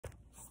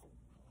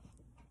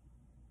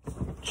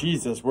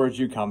Jesus, where'd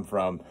you come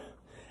from?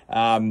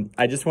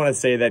 I just want to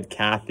say that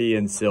Cathy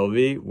and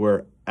Sylvia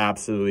were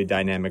absolutely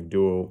dynamic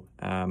duo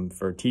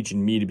for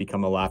teaching me to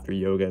become a laughter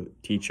yoga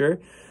teacher.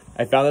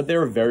 I found that they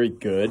were very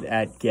good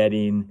at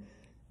getting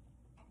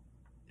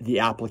the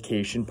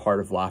application part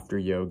of laughter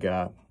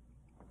yoga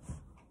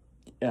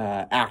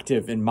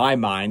active in my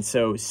mind.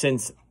 So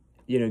since,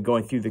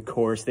 going through the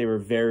course, they were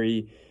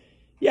very,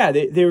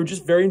 they were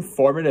just very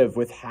informative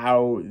with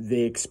how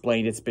they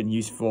explained it's been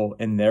useful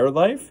in their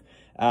life.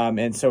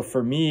 And so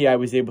for me, I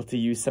was able to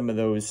use some of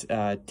those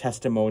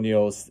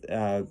testimonials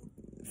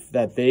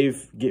that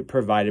they've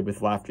provided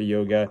with laughter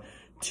yoga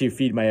to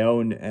feed my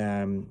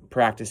own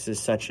practices,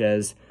 such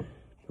as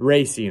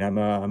racing. I'm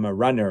a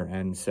runner,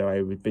 and so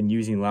I've been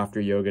using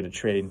laughter yoga to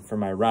train for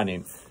my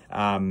running.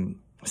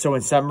 So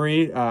in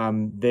summary,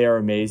 they are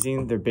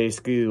amazing. They're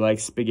basically like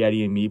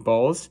spaghetti and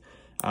meatballs,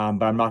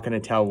 but I'm not going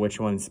to tell which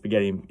one's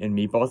spaghetti and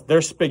meatballs.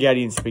 They're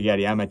spaghetti and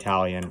spaghetti. I'm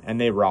Italian, and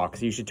they rock.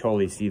 So you should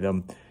totally see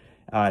them.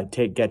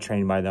 Get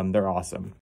trained by them. They're awesome.